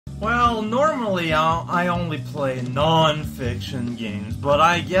Well, normally I only play non-fiction games, but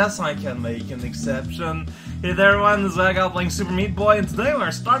I guess I can make an exception. Hey there everyone, this is Zach playing Super Meat Boy, and today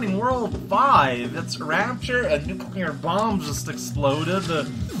we're starting World 5. It's Rapture, a nuclear bomb just exploded.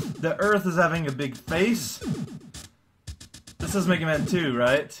 The Earth is having a big face. This is Mega Man 2,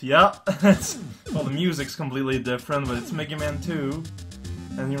 right? Yep. Well, the music's completely different, but it's Mega Man 2.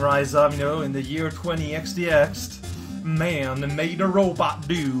 And you rise up, you know, in the year 20XDX. Man made a robot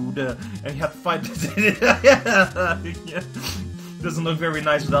dude, and he had to fight. Yeah. Doesn't look very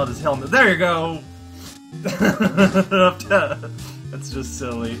nice without his helmet. There you go. That's just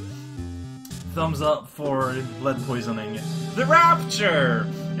silly. Thumbs up for lead poisoning. The Rapture.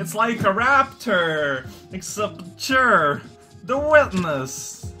 It's like a raptor, except the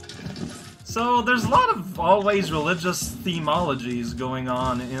witness. So there's a lot of always religious themologies going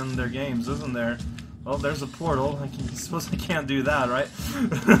on in their games, isn't there? Oh, there's a portal. I suppose I can't do that, right?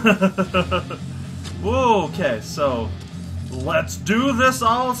 Whoa, okay, so let's do this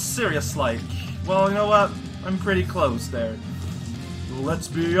all serious-like. Well, you know what? I'm pretty close there. Let's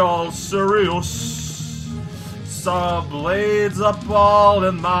be all serious. Saw blades up all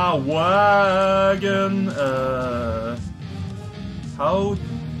in my wagon. How?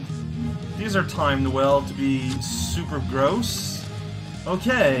 These are timed well to be super gross.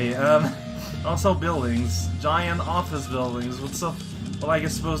 Okay, also buildings. Giant office buildings. What's up? Well, I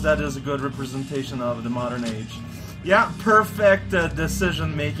suppose that is a good representation of the modern age. Yeah, perfect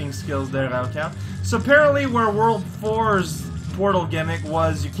decision-making skills there, Raukap. So apparently where World 4's portal gimmick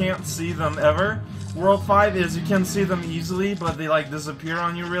was, you can't see them ever. World 5 is you can see them easily, but they like disappear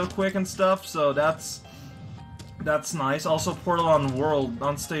on you real quick and stuff, so that's nice. Also portal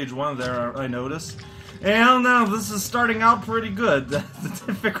on stage 1 there, I noticed. And this is starting out pretty good. The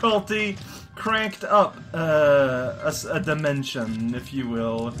difficulty cranked up a dimension, if you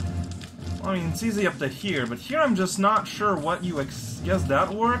will. I mean, it's easy up to here, but here I'm just not sure what you guess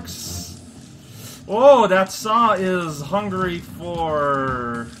that works. Oh, that saw is hungry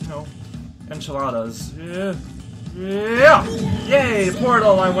for, you know, enchiladas. Yeah. Yeah! Yay!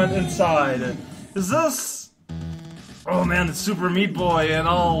 Portal, I went inside. Is this... Oh man, it's Super Meat Boy in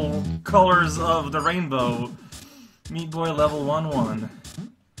all colors of the rainbow. Meat Boy level 1-1.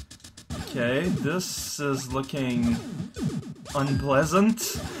 Okay, this is looking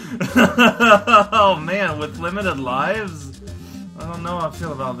unpleasant. Oh man, with limited lives? I don't know how I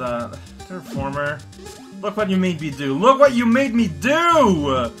feel about that. Terraformer, look what you made me do. Look what you made me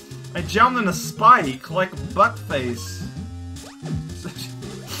do! I jumped in a spike like Buttface.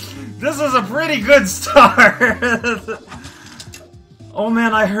 This is a pretty good start! Oh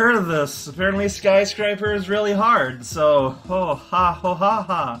man, I heard of this. Apparently Skyscraper is really hard, so... Oh, ha, ho, ha,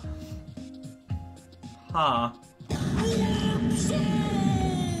 ha. Ha.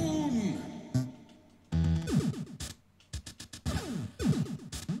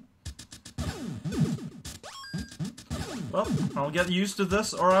 Well, I'll get used to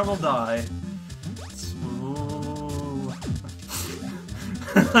this or I will die. Ooh.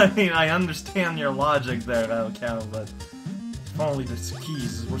 I mean, I understand your logic there, Raukau, but if only the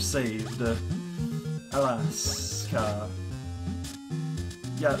keys were saved. Alas.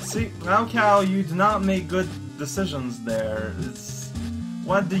 Yeah, see, Raukau, you do not make good decisions there.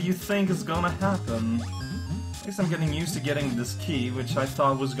 What do you think is gonna happen? At least I'm getting used to getting this key, which I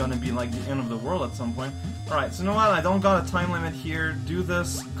thought was gonna be like the end of the world at some point. Alright, so you know what? I don't got a time limit here. Do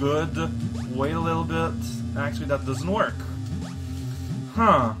this. Good. Wait a little bit. Actually, that doesn't work.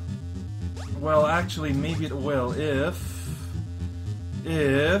 Huh. Well, actually, maybe it will if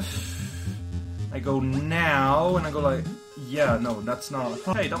I go now and I go like... Yeah, no, that's not...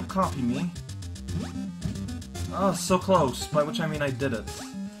 Hey, don't copy me. Oh, so close. By which I mean I did it.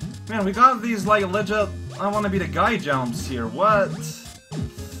 Man, we got these, like, legit... I want to be the guy jumps here. What?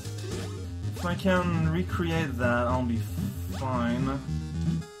 If I can recreate that, I'll be fine.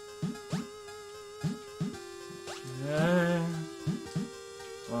 Okay.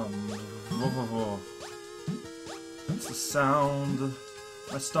 Whoa. That's the sound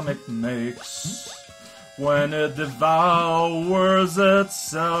my stomach makes when it devours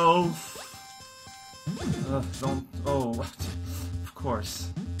itself. Don't... Oh, of course.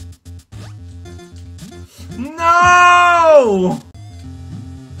 No!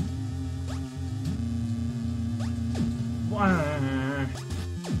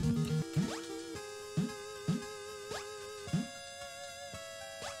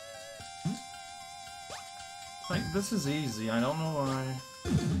 Like, this is easy, I don't know why.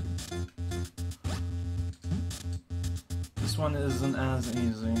 This one isn't as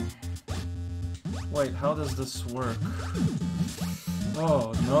easy. Wait, how does this work?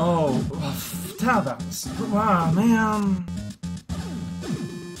 Oh no! Tell about this. Wow, man!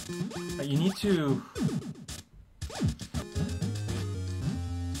 You need to...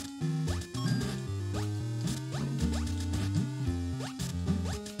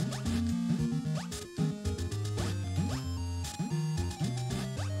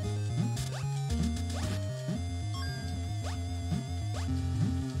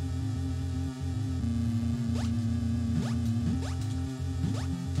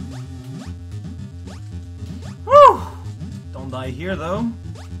 Woo! Don't die here, though.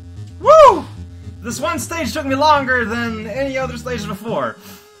 Woo! This one stage took me longer than any other stage before.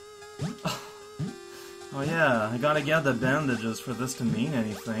 Oh yeah, I gotta get the bandages for this to mean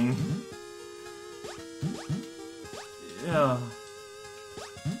anything. Yeah.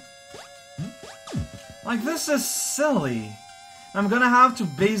 Like, this is silly. I'm gonna have to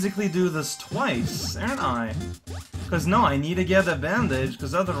basically do this twice, aren't I? Because no, I need to get a bandage,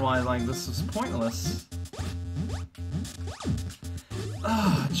 because otherwise, like, this is pointless.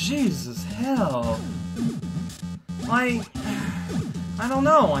 Oh, Jesus, hell. Like, I don't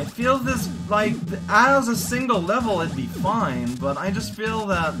know, I feel this, like, as a single level it'd be fine, but I just feel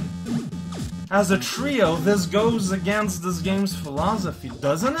that as a trio, this goes against this game's philosophy,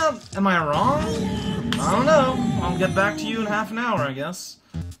 doesn't it? Am I wrong? I don't know. I'll get back to you in half an hour, I guess.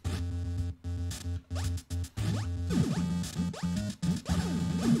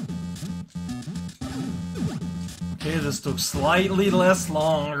 Okay, this took slightly less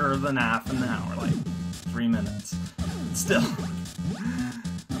longer than half an hour, like 3 minutes. Still. Oof.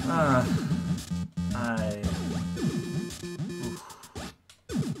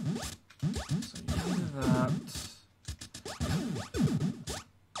 So you do that.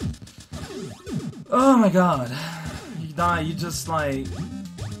 Oh my god. You die, you just like...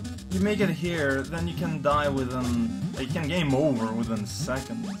 You make it here, then you can die within... You can game over within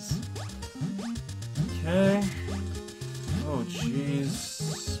seconds. Okay. Oh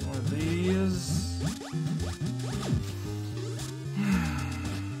jeez, more of these.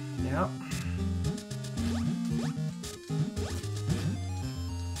 Yep.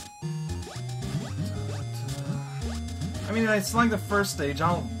 I mean, it's like the first stage.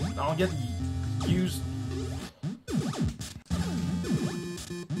 I'll get used.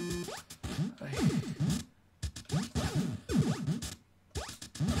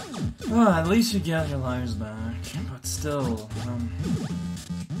 Well, at least you get your lives back. But still,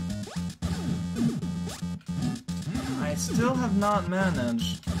 I still have not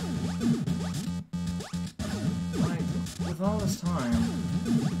managed, like, with all this time.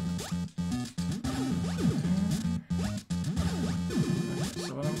 Okay,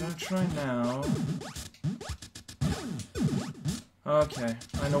 so what I'm gonna try now... Okay,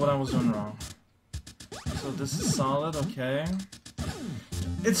 I know what I was doing wrong. So this is solid, okay.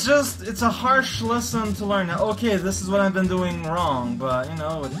 It's just, it's a harsh lesson to learn. Now, okay, this is what I've been doing wrong, but, you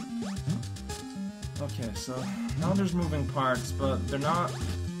know, okay, so, now there's moving parts, but they're not,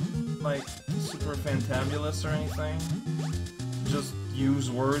 like, super fantabulous or anything. Just use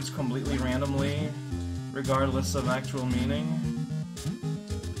words completely randomly, regardless of actual meaning.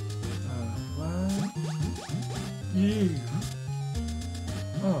 What? You.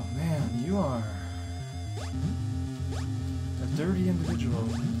 Oh, man, you are... dirty individual.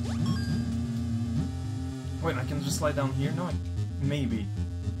 Wait, I can just slide down here? No, maybe.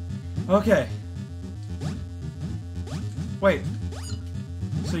 Okay. Wait.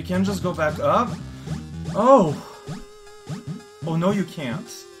 So you can just go back up? Oh! Oh, no you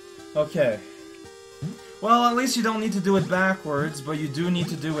can't. Okay. Well, at least you don't need to do it backwards, but you do need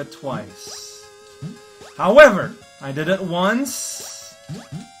to do it twice. However, I did it once.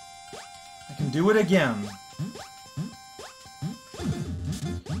 I can do it again.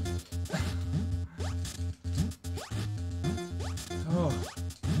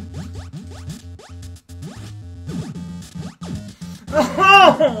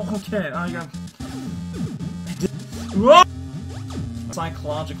 Oh, okay, I got... Whoa!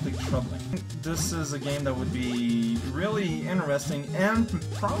 Psychologically troubling. This is a game that would be really interesting and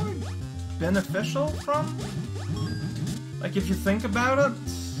probably beneficial from... Like, if you think about it,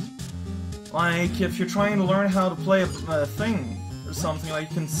 like, if you're trying to learn how to play a thing or something, like,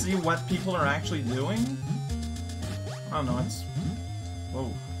 you can see what people are actually doing. I don't know, it's...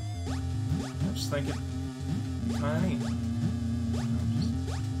 Whoa. I just think it... kinda neat.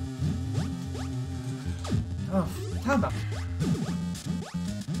 Oh, how about...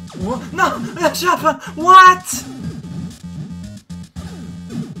 What? No! Chopper! What?!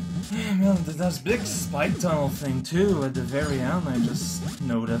 Yeah, man, there's a big spike tunnel thing, too, at the very end, I just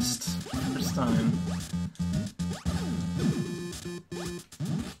noticed. First time.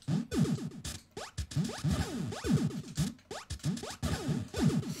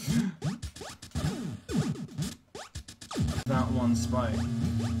 one spike.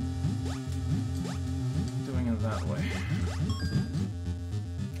 Doing it that way.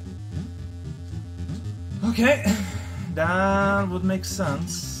 Okay, that would make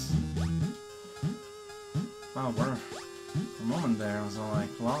sense. Oh, for a moment there, I was all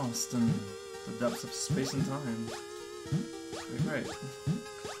like lost in the depths of space and time. Pretty great.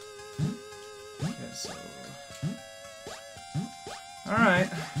 Okay, so.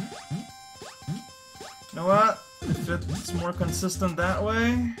 Alright. You know what? If it's more consistent that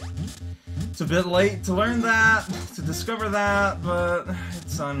way, it's a bit late to learn that, to discover that, but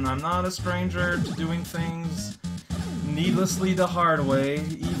it's I'm not a stranger to doing things needlessly the hard way,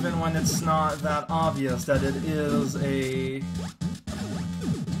 even when it's not that obvious that it is a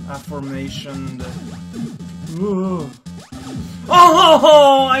aforementioned. Ooh.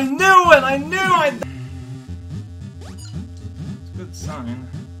 Oh! I knew it! I knew I. It's a good sign.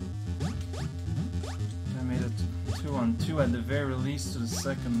 I made it 2-on-2 at the very least to the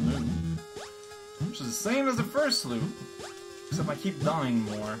second loop. Which is the same as the first loop, except I keep dying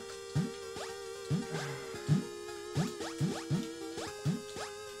more.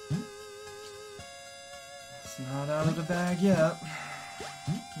 It's not out of the bag yet.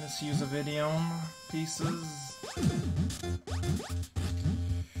 Misuse of idiom pieces.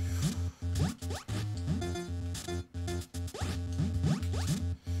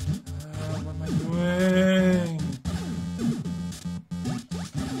 What am I doing?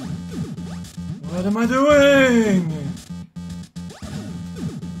 What am I doing?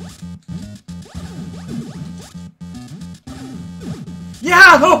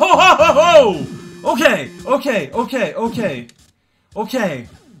 Yeah! Ho ho ho ho ho! Okay, okay, okay, okay. Okay.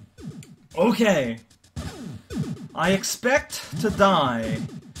 Okay. I expect to die.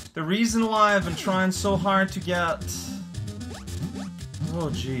 The reason why I've been trying so hard to get... Oh,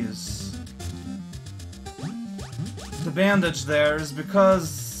 jeez. The bandage there is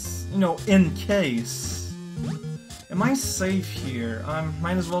because, you know, in case. Am I safe here? I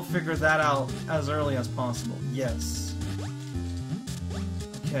might as well figure that out as early as possible. Yes.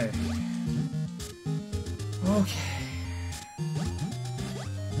 Okay. Okay.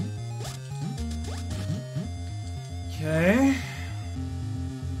 Okay.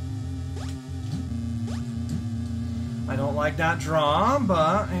 I don't like that draw,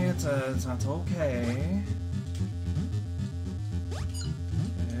 but it's okay.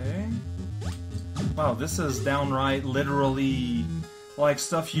 Okay. Wow, this is downright literally like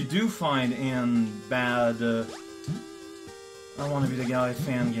stuff you do find in bad I want to be the guy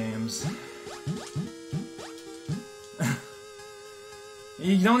fan games.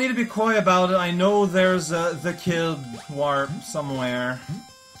 You don't need to be coy about it. I know there's the kid warp somewhere.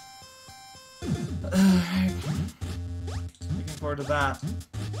 Looking forward to that.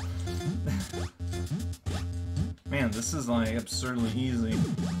 Man, this is like absurdly easy.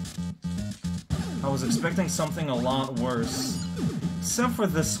 I was expecting something a lot worse. Except for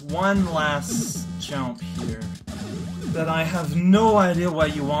this one last jump here. That I have no idea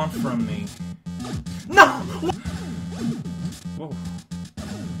what you want from me. No! Whoa.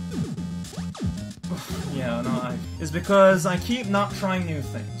 Yeah, no, it's because I keep not trying new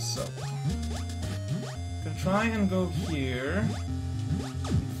things, so... Gonna try and go here.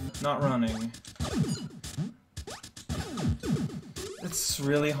 Not running. It's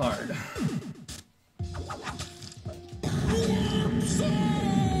really hard.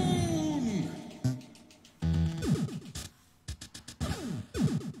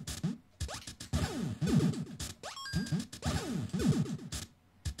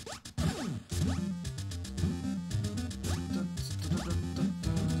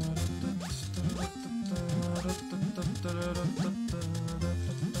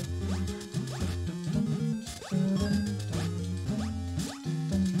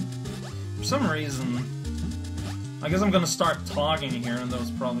 For some reason, I guess I'm gonna start talking here and those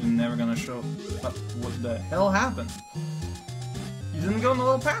probably never gonna show up. What the hell happened? You didn't go in the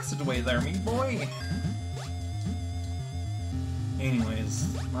little passageway there, meat boy! Anyways,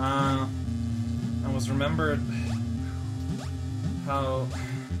 I was remembered how...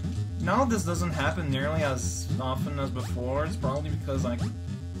 Now this doesn't happen nearly as often as before. It's probably because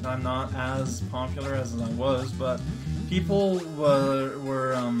I'm not as popular as I was, but people were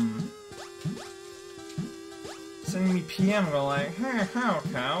sending me PM, go like, hey, how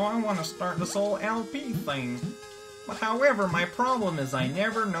cow, I want to start this whole LP thing. But however, my problem is I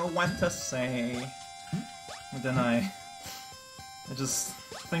never know what to say. And then I just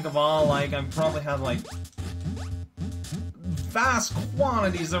think of all, like, I probably have, like, vast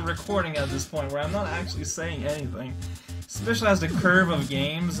quantities of recording at this point where I'm not actually saying anything. especially as the curve of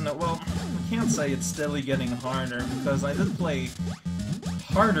games, and well, I can't say it's steadily getting harder, because I did play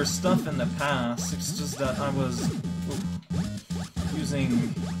harder stuff in the past, it's just that I was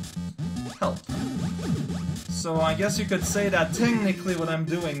using help. So I guess you could say that technically what I'm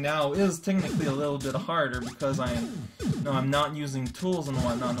doing now is technically a little bit harder, because I'm not using tools and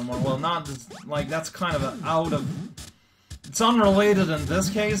whatnot no more. Well, not like that's kind of out of. It's unrelated in this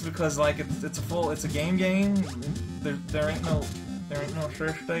case because like it's a game. There ain't no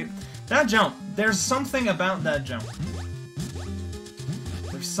sure state. That jump. There's something about that jump.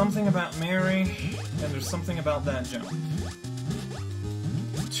 There's something about Mary, and there's something about that jump.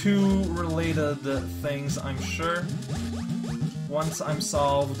 Two related things, I'm sure. Once I'm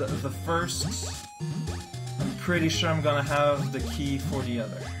solved the first, I'm pretty sure I'm gonna have the key for the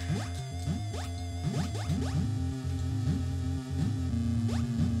other.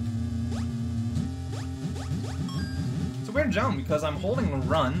 It's a weird jump because I'm holding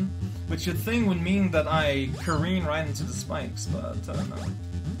run, which you'd think would mean that I careen right into the spikes, but no.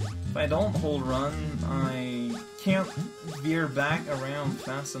 If I don't hold run, I can't veer back around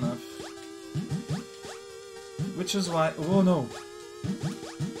fast enough. Which is why... oh no!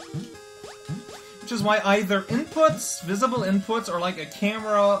 Which is why either inputs, visible inputs, or like a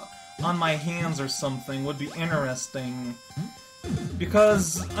camera on my hands or something would be interesting.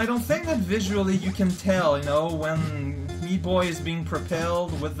 Because I don't think that visually you can tell, you know, when Meat Boy is being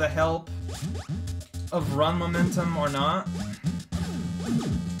propelled with the help of run momentum or not.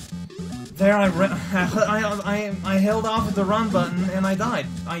 There, I held off at the run button and I died.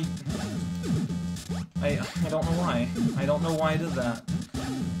 I don't know why. I don't know why I did that.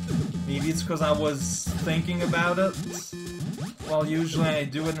 Maybe it's because I was thinking about it. Well, usually I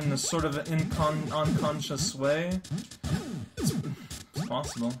do it in a sort of unconscious way. It's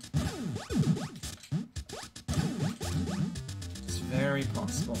possible. It's very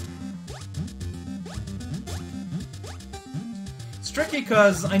possible. It's tricky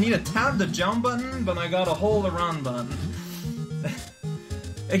because I need to tap the jump button, but I gotta hold the run button.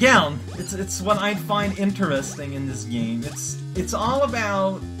 Again, it's what I find interesting in this game. It's all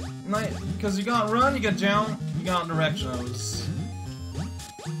about, because you got run, you got jump, you got directionals,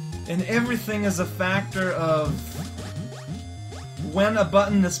 and everything is a factor of when a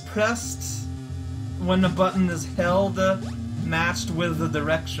button is pressed, when a button is held, matched with the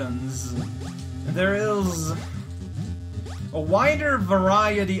directions. There is a wider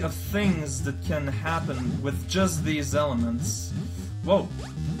variety of things that can happen with just these elements. Whoa.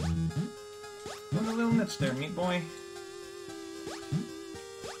 Got a little niche there, Meat Boy.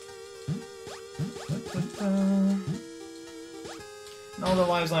 And all the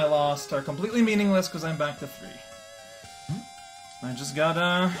lives I lost are completely meaningless because I'm back to 3. I just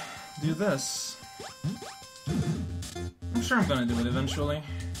gotta do this. I'm sure I'm gonna do it eventually.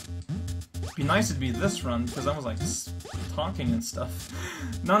 It'd be nice to be this run, because I was like talking and stuff.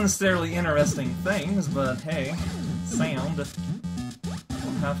 Not necessarily interesting things, but hey, sound.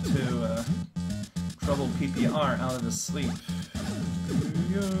 I'll have to trouble PPR out of his sleep.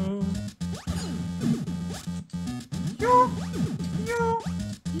 Yo. Yo. Yo.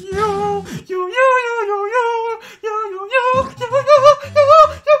 Yo. Yo. Yo. Yo. Yo. Yo. Yo. Yo.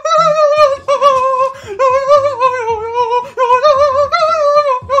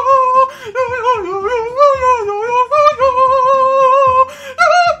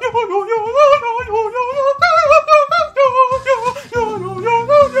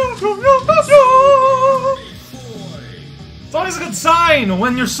 It's always a good sign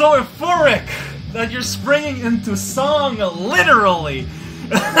when you're so euphoric that you're springing into song, literally.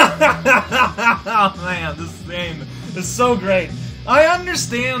 Oh man, this game is so great. I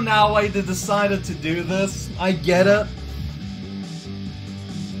understand now why they decided to do this. I get it.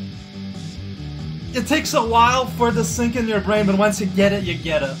 It takes a while for it to sink in your brain, but once you get it, you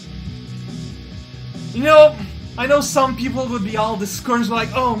get it. You know, I know some people would be all discouraged,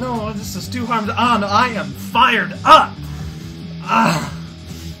 like, oh no, this is too hard. Ah, no, I am fired up!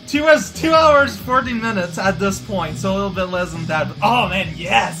 2 hours, 40 minutes at this point, so a little bit less than that. But, oh man,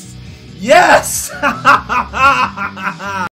 yes! Yes!